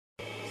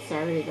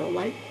Sorry, the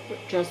light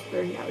just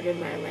burned out in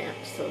my lamp,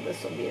 so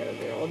this will be a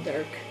real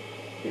dark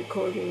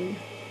recording.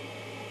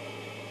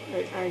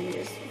 But I'm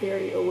just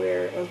very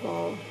aware of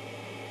all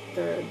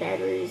the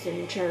batteries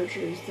and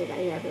chargers that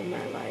I have in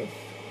my life.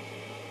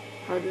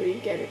 How do we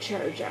get a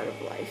charge out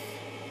of life?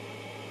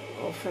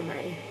 Well,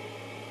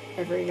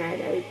 every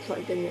night I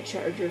plug in the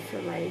charger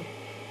for my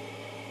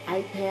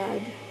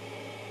iPad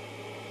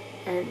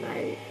and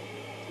my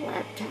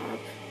laptop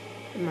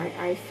and my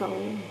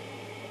iPhone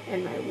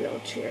and my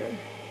wheelchair.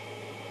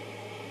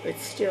 But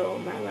still,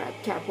 my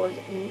laptop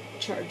wasn't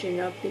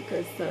charging up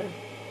because the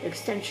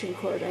extension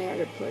cord I had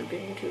it plugged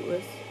into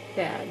was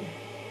bad.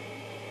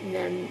 And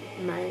then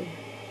my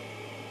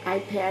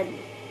iPad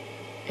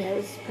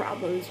has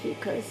problems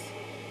because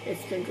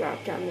it's been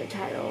dropped on the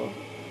tile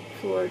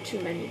floor too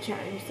many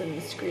times and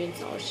the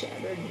screen's all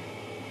shattered.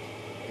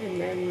 And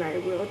then my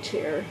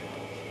wheelchair,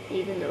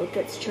 even though it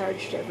gets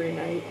charged every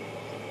night,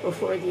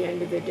 before the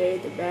end of the day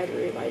the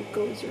battery light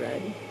goes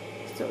red,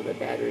 so the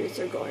batteries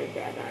are going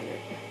bad on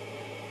it.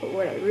 But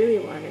what I really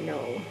want to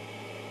know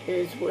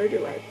is, where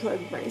do I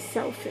plug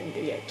myself in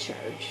to get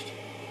charged?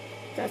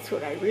 That's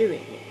what I really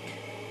need.